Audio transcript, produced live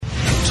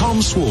Tom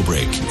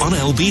Swarbrick on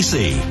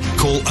LBC.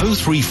 Call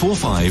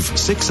 0345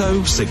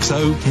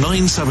 6060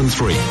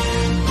 973.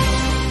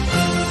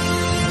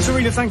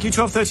 Serena, thank you.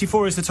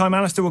 12:34 is the time.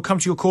 Alistair will come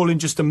to your call in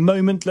just a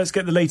moment. Let's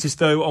get the latest,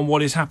 though, on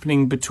what is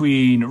happening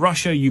between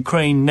Russia,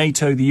 Ukraine,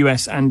 NATO, the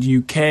US and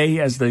UK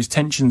as those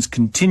tensions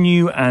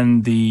continue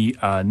and the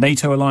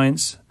NATO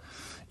alliance,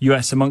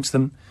 US amongst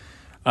them,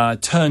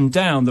 turned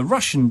down the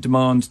Russian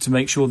demand to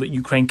make sure that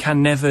Ukraine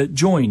can never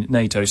join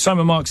NATO.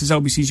 Simon Marks, is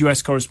LBC's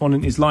US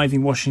correspondent, is live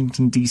in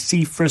Washington,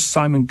 D.C. for us.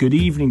 Simon, good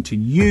evening to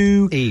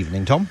you.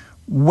 Evening, Tom.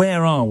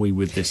 Where are we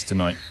with this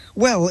tonight?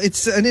 Well,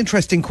 it's an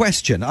interesting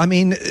question. I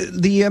mean,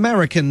 the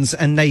Americans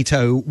and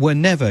NATO were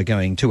never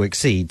going to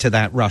accede to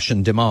that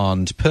Russian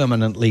demand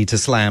permanently to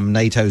slam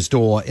NATO's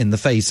door in the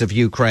face of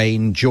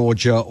Ukraine,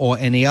 Georgia, or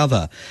any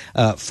other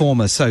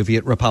former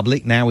Soviet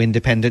republic, now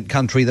independent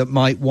country that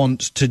might want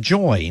to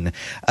join.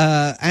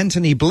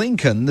 Antony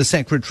Blinken, the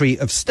Secretary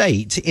of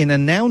State, in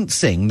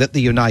announcing that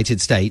the United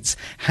States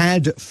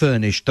had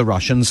furnished the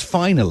Russians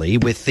finally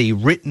with the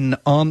written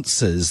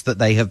answers that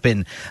they have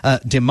been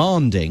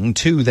demanding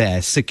to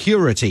their security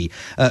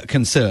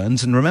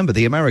concerns. And remember,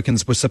 the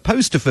Americans were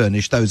supposed to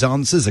furnish those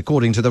answers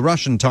according to the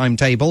Russian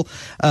timetable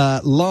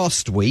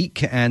last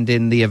week. And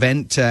in the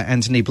event,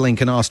 Antony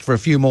Blinken asked for a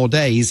few more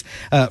days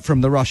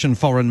from the Russian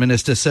Foreign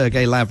Minister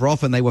Sergei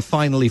Lavrov, and they were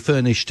finally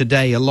furnished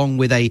today along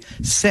with a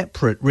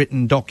separate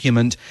written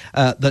document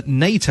that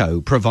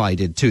NATO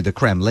provided to the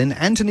Kremlin.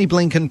 Antony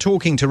Blinken,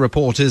 talking to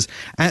reporters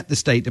at the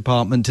State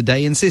Department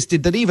today,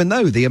 insisted that even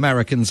though the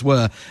Americans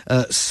were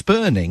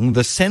spurning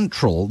the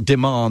central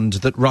demand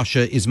that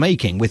Russia is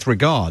making with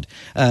regard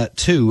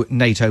to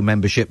NATO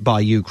membership by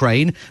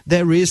Ukraine,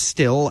 there is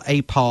still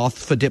a path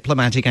for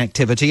diplomatic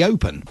activity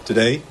open.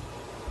 Today,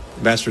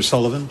 Ambassador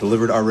Sullivan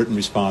delivered our written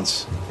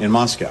response in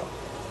Moscow.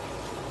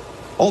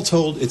 All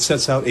told, it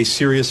sets out a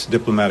serious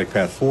diplomatic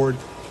path forward,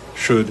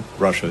 should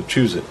Russia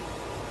choose it.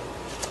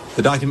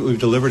 The document we've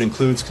delivered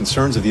includes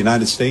concerns of the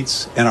United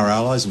States and our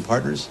allies and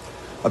partners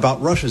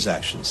about Russia's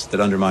actions that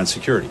undermine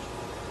security,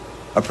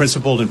 a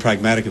principled and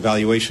pragmatic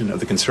evaluation of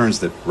the concerns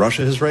that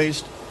Russia has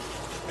raised,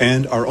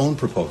 and our own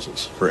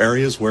proposals for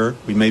areas where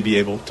we may be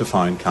able to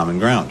find common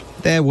ground.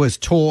 There was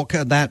talk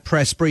at that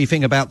press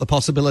briefing about the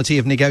possibility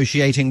of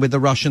negotiating with the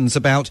Russians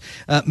about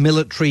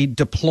military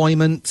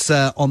deployments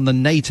on the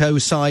NATO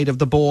side of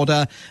the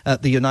border.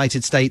 The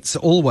United States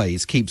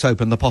always keeps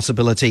open the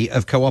possibility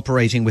of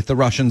cooperating with the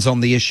Russians on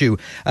the issue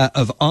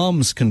of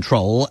arms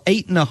control.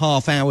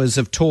 8.5 hours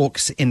of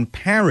talks in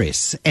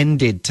Paris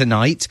ended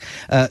tonight.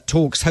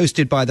 Talks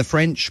hosted by the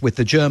French with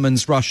the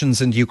Germans,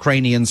 Russians and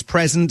Ukrainians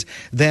present.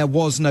 There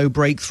was no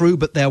breakthrough,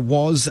 but there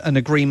was an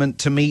agreement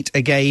to meet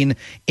again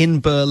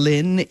in Berlin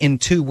in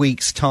 2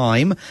 weeks'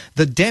 time.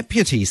 The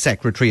Deputy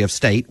Secretary of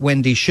State,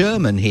 Wendy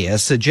Sherman, here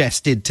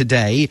suggested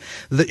today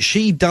that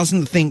she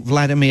doesn't think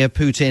Vladimir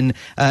Putin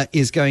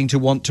is going to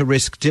want to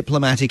risk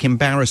diplomatic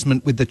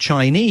embarrassment with the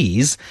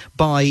Chinese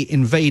by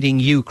invading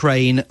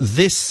Ukraine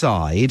this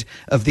side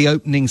of the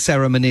opening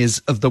ceremonies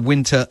of the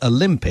Winter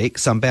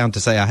Olympics. I'm bound to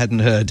say I hadn't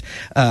heard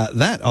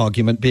that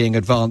argument being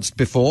advanced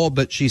before,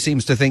 but she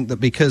seems to think that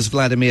because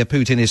Vladimir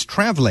Putin is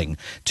travelling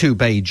to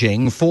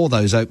Beijing for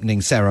those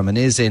opening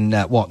ceremonies in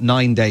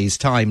 9 days'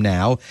 time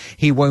now,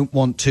 he won't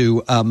want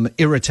to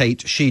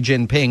irritate Xi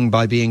Jinping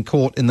by being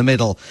caught in the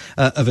middle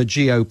of a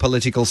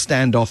geopolitical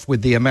standoff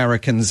with the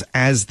Americans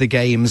as the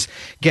games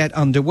get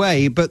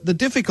underway. But the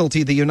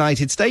difficulty the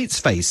United States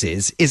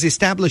faces is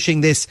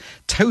establishing this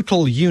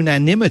total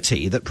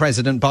unanimity that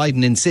President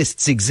Biden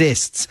insists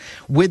exists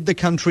with the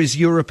country's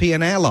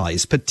European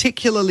allies,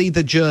 particularly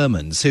the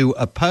Germans, who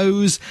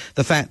oppose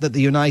the fact that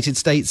the United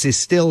States is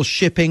still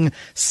shipping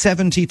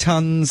 70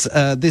 tons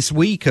this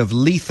week of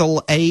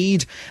lethal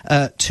aid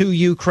to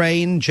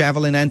Ukraine.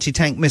 Javelin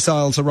anti-tank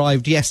missiles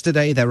arrived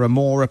yesterday. There are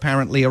more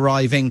apparently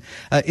arriving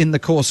in the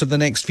course of the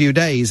next few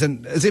days.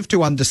 And as if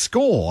to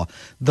underscore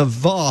the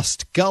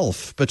vast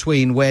gulf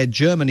between where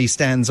Germany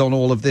stands on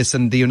all of this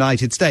and the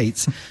United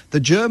States, the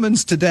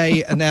Germans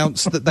today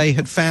announced that they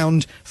had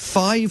found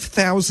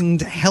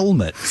 5,000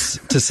 helmets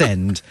to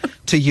send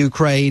to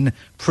Ukraine,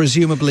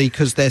 presumably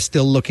because they're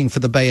still looking for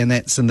the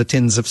bayonets and the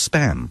tins of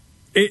Spam.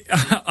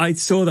 I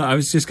saw that. I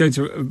was just going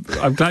to...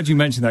 I'm glad you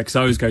mentioned that because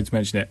I was going to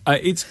mention it.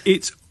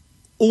 It's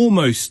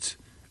almost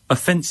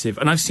offensive.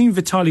 And I've seen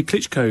Vitaly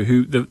Klitschko,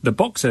 who the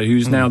boxer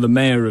who's now the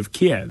mayor of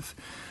Kiev,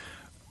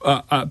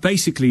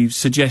 basically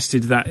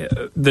suggested that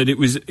it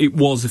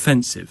was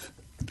offensive.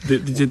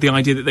 The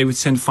idea that they would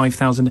send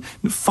 5,000...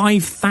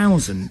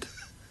 5,000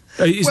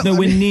 is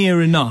nowhere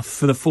near enough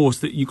for the force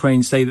that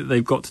Ukraine say that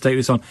they've got to take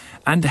this on.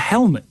 And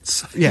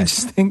helmets. Yes. I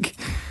just think...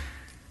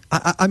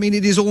 I mean,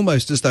 it is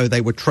almost as though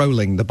they were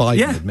trolling the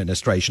Biden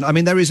administration. I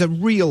mean, there is a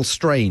real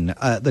strain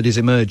that is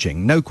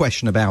emerging, no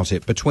question about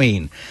it,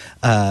 between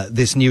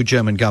this new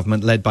German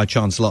government led by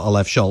Chancellor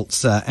Olaf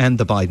Scholz and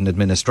the Biden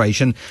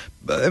administration.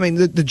 I mean,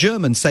 the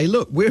Germans say,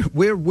 look,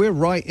 we're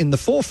right in the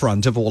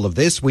forefront of all of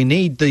this. We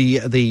need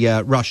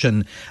the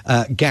Russian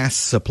gas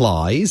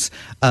supplies.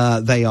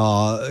 They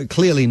are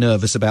clearly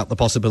nervous about the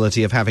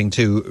possibility of having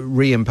to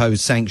reimpose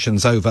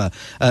sanctions over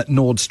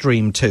Nord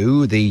Stream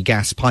 2, the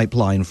gas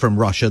pipeline from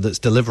Russia that's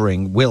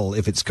delivering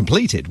if it's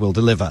completed, will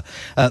deliver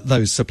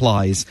those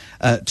supplies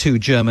to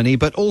Germany.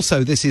 But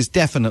also this is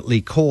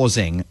definitely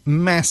causing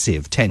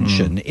massive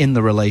tension in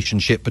the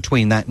relationship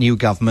between that new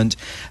government,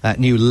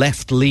 new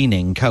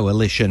left-leaning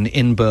coalition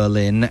in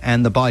Berlin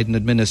and the Biden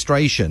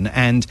administration.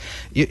 And,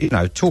 you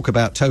know, talk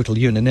about total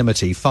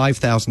unanimity.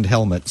 5,000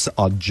 helmets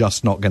are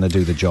just not going to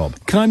do the job.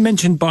 Can I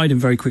mention Biden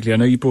very quickly? I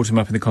know you brought him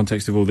up in the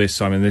context of all this,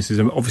 Simon. This is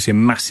obviously a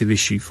massive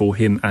issue for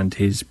him and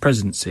his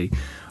presidency.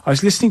 I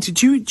was listening to...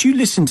 Do you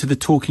listen to the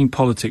Talking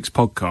Politics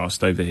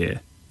podcast over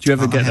here? Do you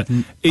ever get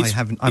that? I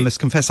haven't. I must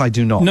confess I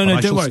do not. No, but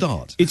I don't shall worry.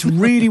 Start. It's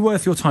really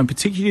worth your time,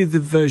 particularly the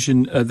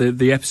version,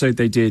 the episode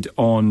they did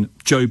on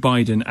Joe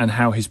Biden and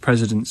how his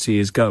presidency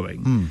is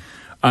going.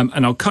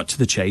 And I'll cut to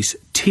the chase.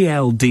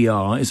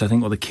 TLDR is, I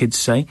think, what the kids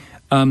say.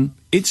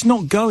 It's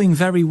not going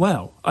very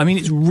well. I mean,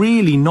 it's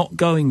really not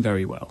going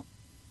very well.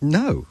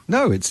 No,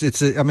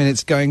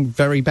 it's going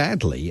very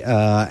badly.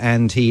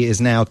 And he is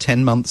now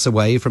 10 months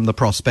away from the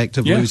prospect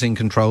of losing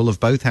control of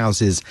both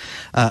houses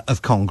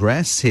of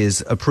Congress.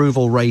 His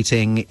approval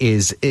rating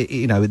is,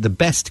 the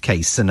best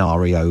case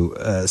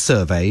scenario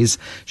surveys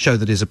show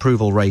that his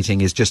approval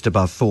rating is just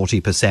above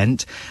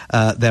 40%.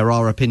 There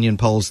are opinion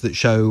polls that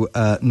show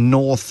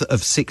north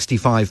of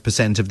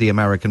 65% of the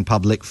American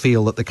public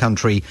feel that the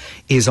country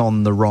is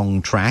on the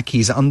wrong track.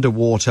 He's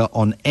underwater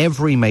on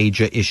every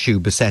major issue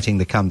besetting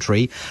the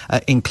country.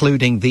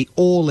 Including the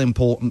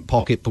all-important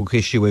pocketbook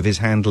issue of his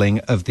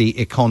handling of the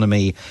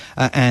economy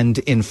and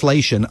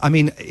inflation. I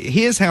mean,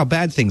 here's how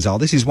bad things are.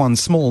 This is one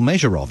small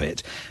measure of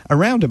it.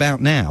 Around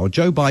about now,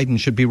 Joe Biden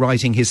should be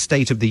writing his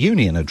State of the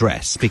Union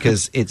address,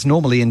 because it's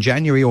normally in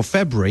January or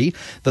February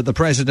that the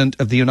President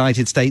of the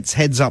United States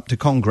heads up to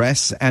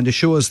Congress and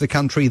assures the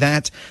country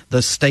that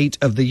the State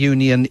of the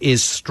Union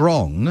is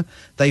strong.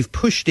 They've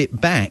pushed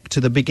it back to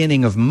the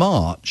beginning of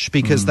March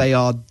because they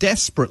are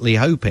desperately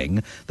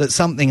hoping that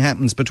something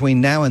happens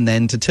between now and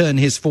then to turn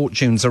his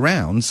fortunes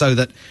around, so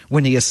that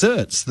when he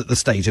asserts that the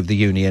State of the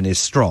Union is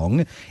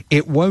strong,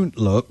 it won't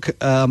look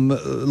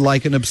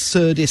like an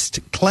absurdist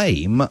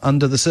claim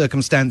under the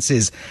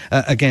circumstances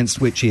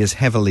against which he is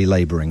heavily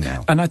labouring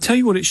now. And I tell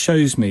you what it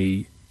shows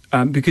me,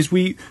 because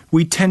we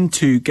tend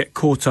to get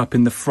caught up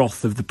in the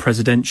froth of the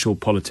presidential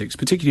politics,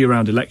 particularly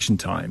around election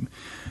time.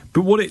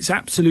 But what it's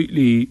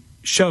absolutely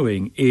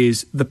showing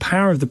is the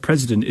power of the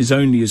president is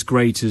only as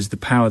great as the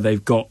power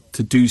they've got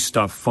to do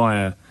stuff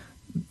via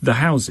the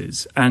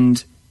houses,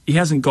 and he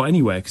hasn't got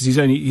anywhere because he's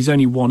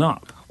only one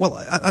up. Well,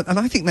 and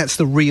I think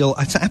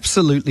it's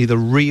absolutely the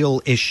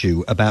real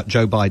issue about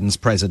Joe Biden's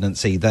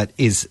presidency that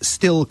is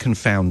still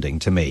confounding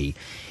to me.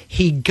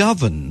 He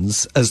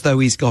governs as though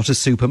he's got a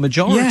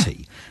supermajority.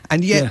 Yeah.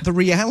 And yet the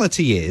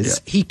reality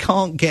is he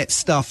can't get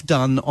stuff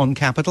done on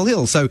Capitol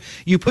Hill. So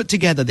you put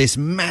together this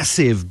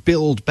massive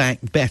Build Back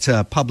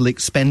Better public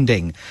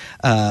spending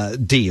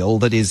deal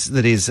that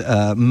is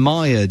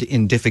mired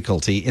in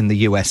difficulty in the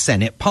US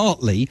Senate,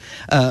 partly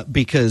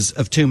because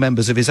of two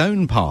members of his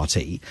own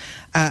party.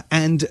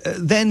 And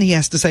then he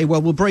has to say,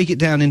 well, we'll break it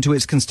down into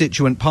its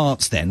constituent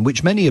parts then,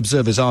 which many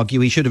observers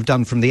argue he should have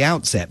done from the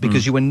outset,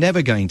 because you were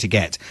never going to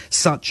get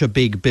such a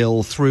big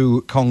bill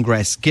through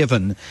Congress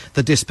given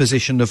the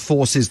disposition of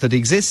forces that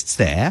exists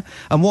there.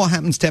 And what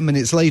happens 10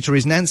 minutes later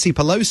is Nancy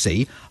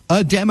Pelosi,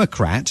 a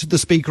Democrat, the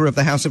Speaker of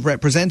the House of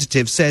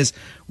Representatives, says,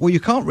 well, you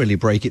can't really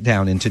break it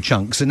down into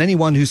chunks, and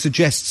anyone who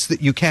suggests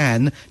that you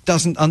can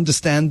doesn't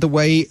understand the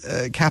way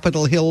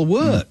Capitol Hill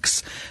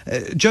works.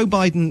 Joe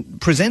Biden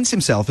presents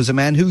himself as a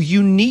man who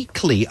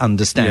uniquely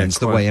understands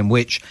the way in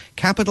which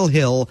Capitol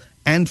Hill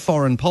and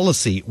foreign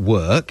policy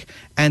work,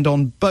 and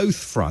on both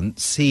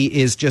fronts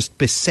he is just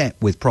beset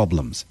with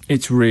problems.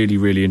 It's really,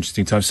 really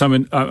interesting time.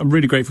 Simon, I'm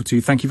really grateful to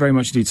you. Thank you very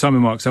much indeed.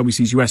 Simon Marks,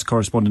 LBC's US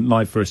correspondent,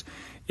 live for us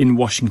in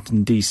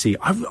Washington, D.C.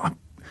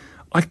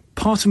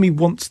 Part of me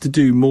wants to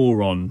do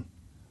more on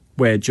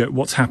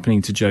what's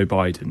happening to Joe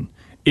Biden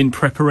in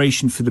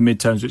preparation for the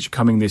midterms, which are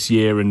coming this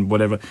year and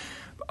whatever.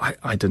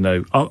 I don't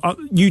know.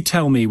 You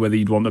tell me whether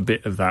you'd want a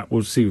bit of that.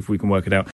 We'll see if we can work it out.